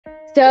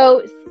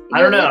So I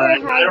your don't know.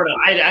 liver I don't know.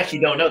 I actually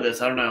don't know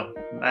this. I don't know.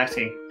 I'm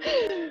asking.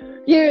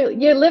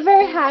 your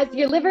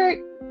liver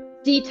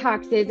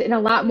detoxes in a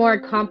lot more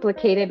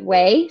complicated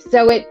way.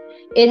 So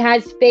it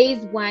has phase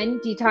 1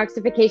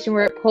 detoxification,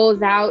 where it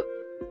pulls out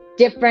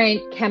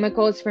different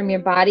chemicals from your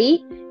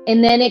body,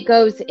 and then it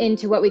goes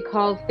into what we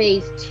call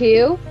phase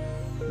 2,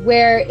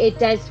 where it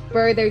does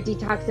further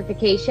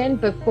detoxification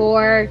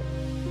before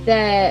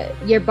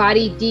your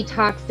body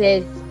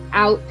detoxes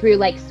out through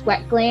like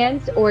sweat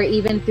glands or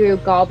even through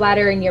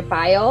gallbladder and your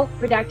bile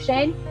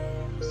production.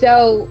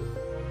 So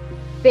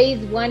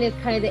phase 1 is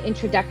kind of the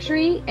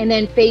introductory, and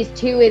then phase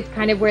 2 is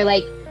kind of where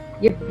like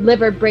your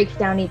liver breaks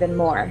down even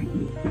more.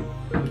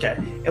 Okay.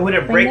 And when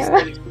it breaks,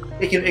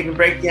 it can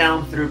break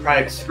down through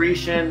probably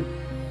excretion,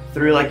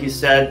 through, like you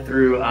said,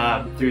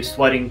 through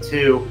sweating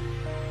too.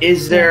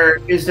 Is there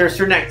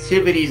certain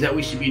activities that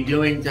we should be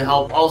doing to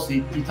help also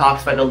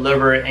detoxify the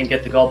liver and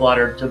get the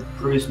gallbladder to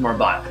produce more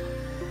bile?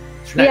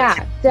 Yeah.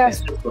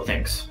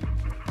 Things.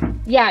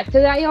 Yeah,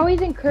 so I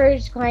always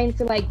encourage clients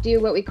to like do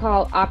what we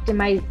call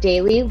optimized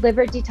daily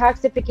liver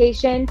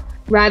detoxification,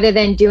 rather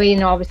than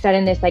doing all of a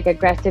sudden this like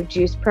aggressive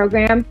juice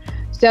program.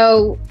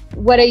 So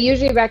what I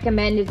usually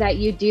recommend is that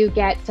you do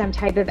get some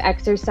type of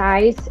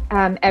exercise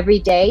every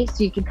day,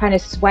 so you can kind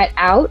of sweat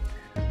out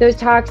those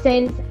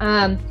toxins.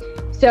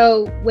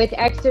 So with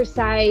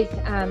exercise,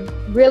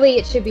 really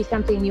it should be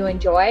something you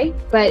enjoy,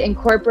 but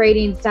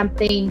incorporating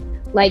something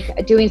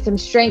like doing some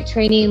strength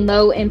training,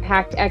 low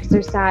impact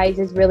exercise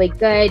is really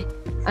good.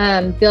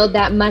 Build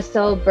that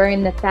muscle,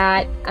 burn the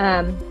fat,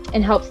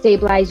 and help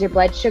stabilize your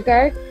blood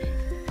sugar.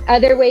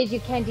 Other ways you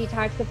can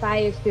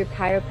detoxify is through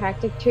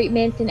chiropractic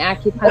treatments and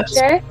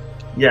acupuncture.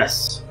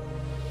 Yes.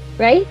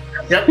 Right?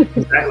 Yep,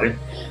 exactly.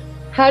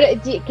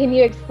 Can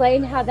you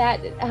explain how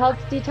that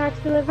helps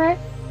detox the liver?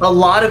 A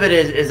lot of it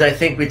is I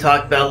think we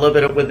talked about a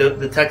little bit with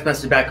the text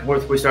message back and forth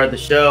before we started the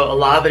show. A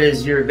lot of it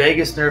is your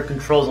vagus nerve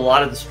controls a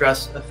lot of the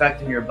stress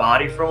affecting your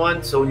body, for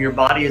one. So when your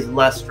body is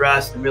less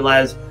stressed, and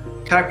realize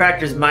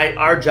chiropractors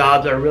our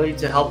jobs are really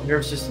to help the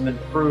nervous system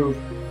improve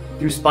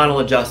through spinal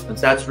adjustments.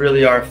 That's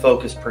really our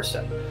focus per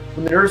se.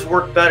 When the nerves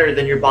work better,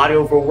 then your body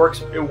works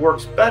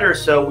better.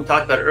 So we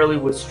talked about earlier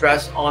with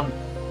stress on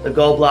the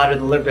gallbladder,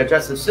 the liver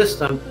digestive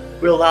system,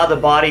 we allow the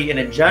body in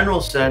a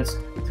general sense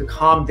to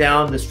calm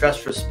down the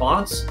stress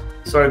response.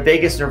 So our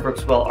vagus nerve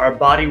works well. Our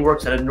body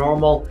works at a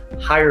normal,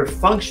 higher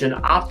function,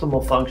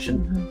 optimal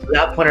function. At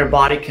that point, our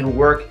body can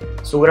work.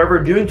 So whatever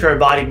we're doing to our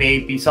body, may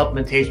be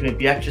supplementation, may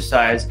be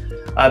exercise,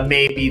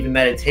 maybe even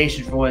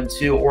meditation for one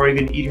too, or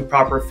even eating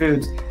proper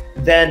foods,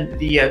 then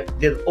the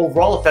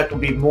overall effect will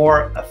be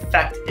more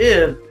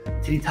effective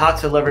to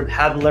detox the liver,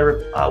 have the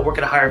liver work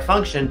at a higher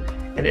function,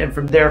 and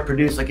from there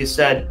produce, like you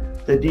said,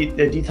 the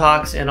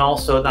detox, and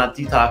also not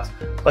detox,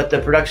 but the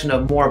production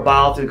of more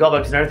bile through the gallbladder,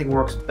 because everything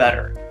works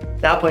better.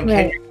 At that point,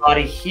 can your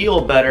body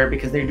heal better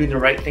because they're doing the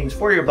right things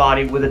for your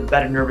body with a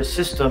better nervous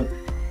system?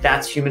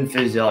 That's human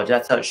physiology.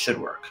 That's how it should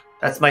work.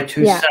 That's my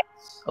 2 cents,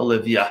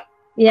 Olivia.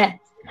 Yes.